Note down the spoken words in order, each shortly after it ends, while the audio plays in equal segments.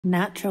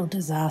Natural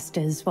disaster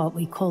is what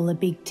we call a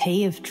big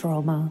T of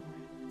trauma,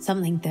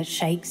 something that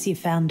shakes your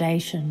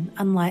foundation,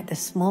 unlike the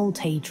small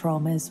T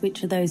traumas,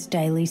 which are those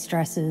daily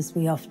stresses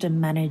we often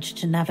manage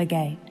to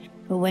navigate.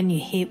 But when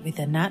you're hit with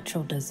a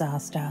natural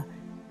disaster,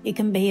 it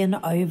can be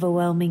an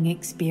overwhelming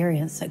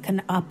experience that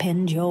can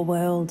upend your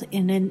world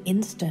in an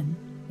instant.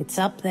 It's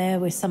up there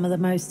with some of the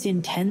most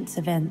intense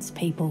events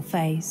people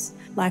face,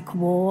 like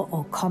war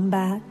or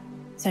combat.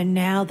 So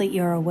now that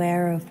you're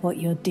aware of what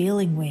you're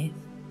dealing with,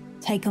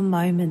 take a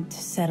moment to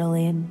settle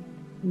in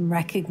and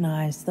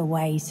recognize the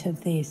weight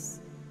of this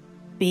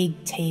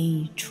big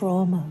T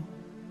trauma.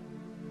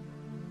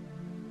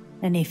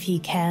 And if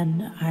you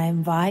can, I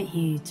invite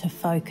you to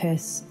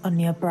focus on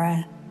your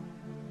breath.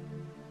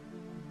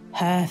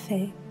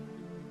 Perfect.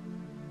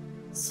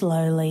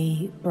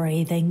 Slowly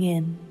breathing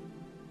in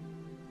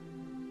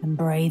and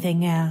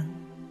breathing out.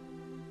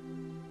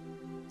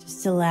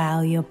 Just allow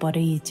your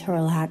body to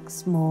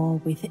relax more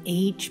with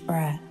each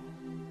breath.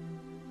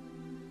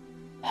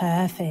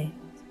 Perfect.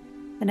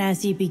 And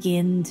as you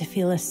begin to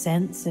feel a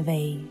sense of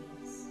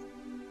ease,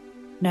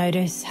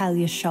 notice how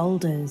your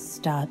shoulders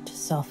start to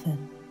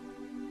soften,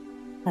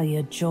 how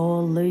your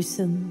jaw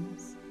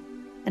loosens,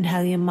 and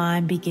how your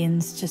mind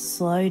begins to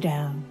slow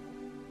down,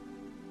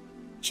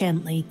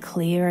 gently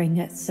clearing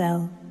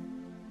itself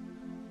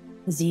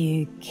as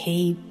you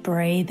keep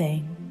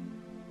breathing.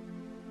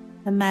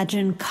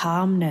 Imagine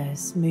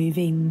calmness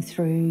moving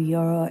through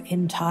your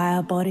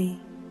entire body,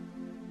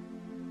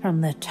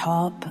 from the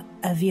top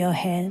of your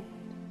head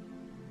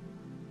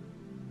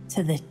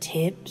to the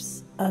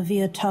tips of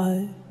your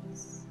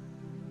toes.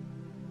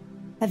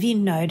 Have you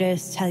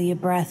noticed how your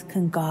breath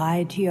can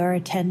guide your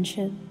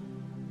attention?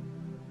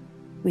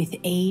 With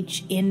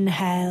each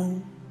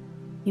inhale,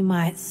 you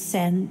might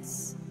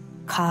sense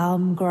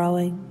calm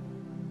growing.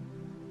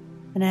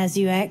 And as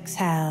you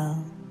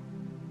exhale,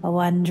 I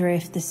wonder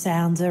if the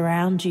sounds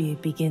around you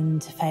begin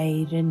to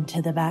fade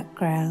into the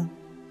background.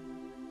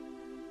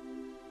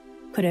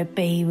 Could it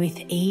be with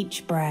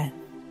each breath,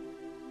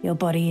 your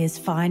body is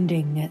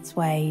finding its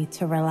way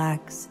to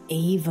relax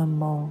even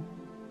more?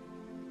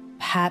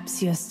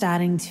 Perhaps you're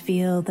starting to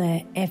feel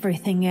that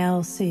everything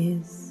else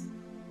is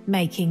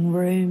making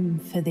room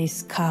for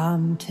this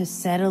calm to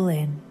settle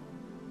in.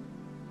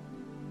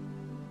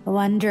 I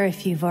wonder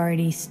if you've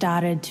already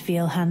started to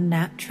feel how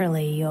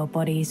naturally your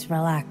body's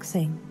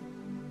relaxing,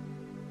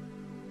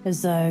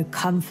 as though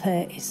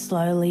comfort is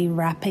slowly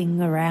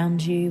wrapping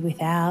around you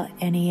without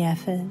any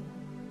effort.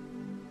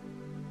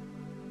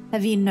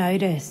 Have you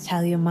noticed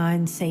how your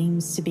mind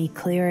seems to be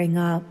clearing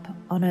up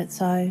on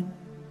its own?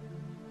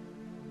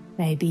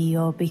 Maybe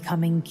you're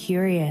becoming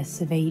curious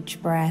of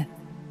each breath.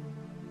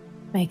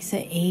 Makes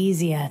it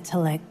easier to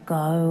let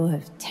go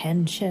of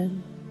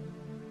tension,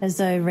 as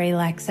though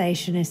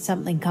relaxation is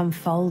something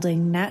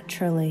unfolding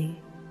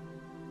naturally.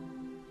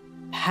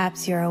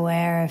 Perhaps you're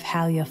aware of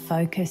how your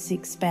focus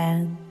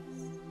expands,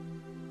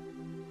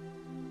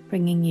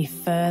 bringing you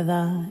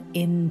further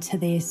into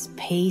this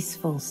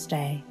peaceful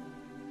state.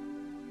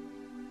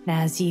 And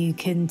as you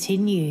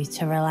continue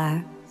to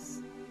relax,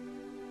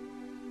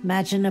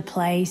 imagine a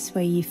place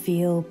where you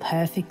feel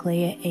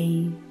perfectly at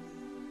ease.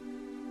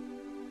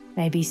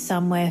 Maybe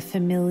somewhere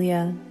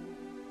familiar,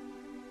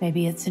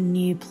 maybe it's a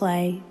new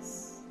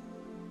place,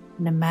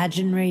 an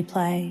imaginary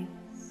place.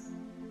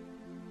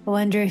 I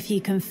wonder if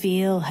you can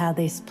feel how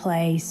this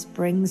place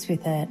brings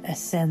with it a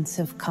sense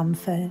of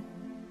comfort,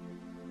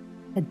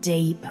 a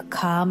deep,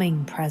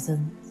 calming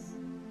presence.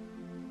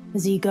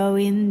 As you go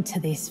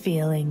into this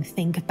feeling,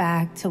 think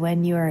back to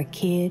when you were a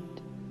kid,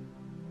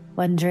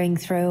 wandering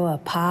through a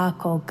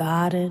park or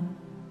garden,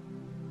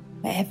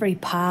 where every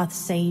path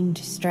seemed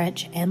to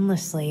stretch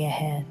endlessly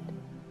ahead.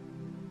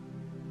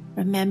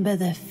 Remember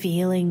the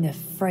feeling of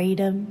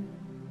freedom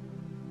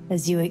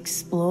as you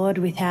explored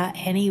without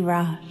any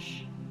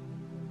rush,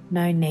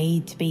 no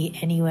need to be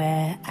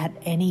anywhere at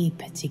any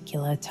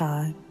particular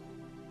time.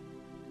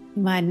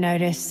 You might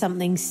notice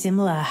something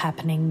similar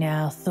happening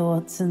now,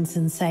 thoughts and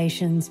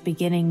sensations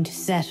beginning to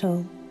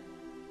settle,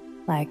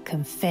 like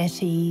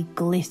confetti,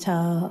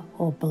 glitter,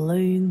 or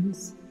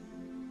balloons,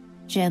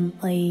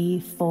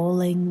 gently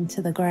falling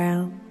to the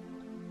ground.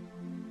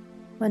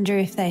 Wonder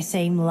if they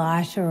seem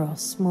lighter or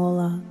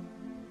smaller,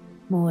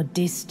 more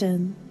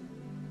distant,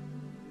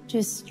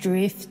 just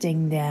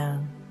drifting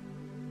down,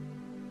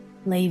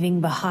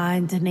 leaving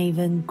behind an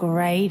even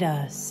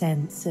greater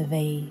sense of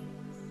ease.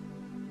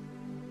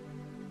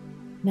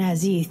 And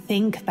as you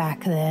think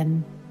back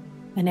then,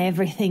 when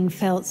everything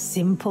felt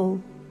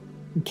simple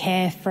and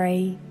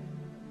carefree,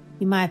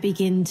 you might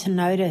begin to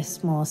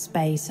notice more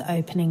space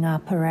opening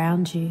up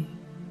around you,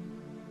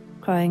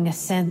 growing a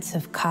sense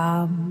of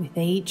calm with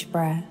each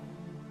breath.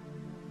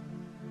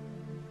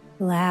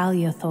 Allow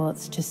your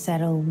thoughts to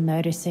settle,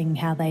 noticing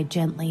how they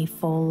gently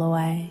fall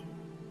away.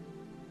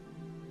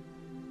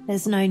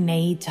 There's no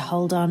need to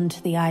hold on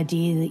to the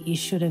idea that you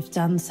should have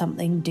done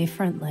something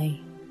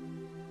differently.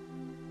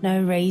 No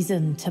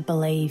reason to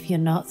believe you're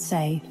not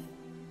safe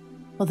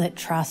or that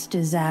trust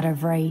is out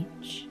of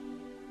reach.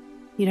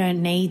 You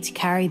don't need to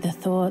carry the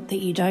thought that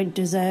you don't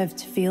deserve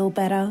to feel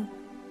better,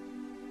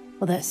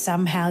 or that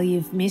somehow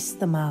you've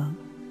missed the mark.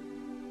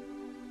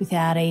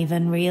 Without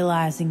even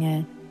realizing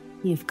it,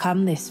 you've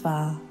come this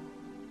far,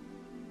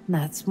 and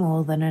that's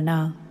more than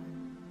enough.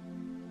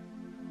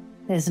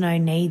 There's no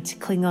need to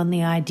cling on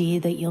the idea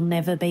that you'll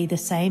never be the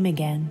same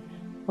again,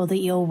 or that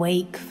you're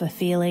weak for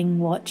feeling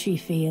what you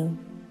feel.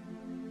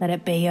 Let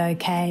it be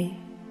okay,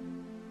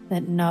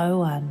 that no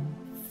one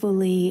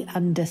fully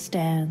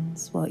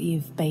understands what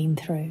you've been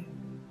through.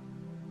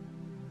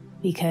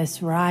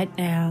 Because right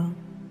now,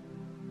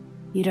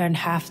 you don't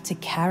have to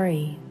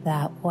carry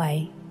that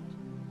weight.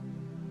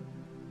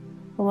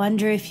 I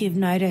wonder if you've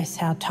noticed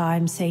how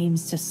time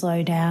seems to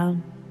slow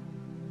down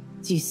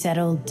as you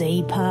settle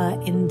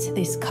deeper into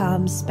this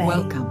calm space.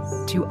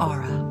 Welcome to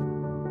Aura.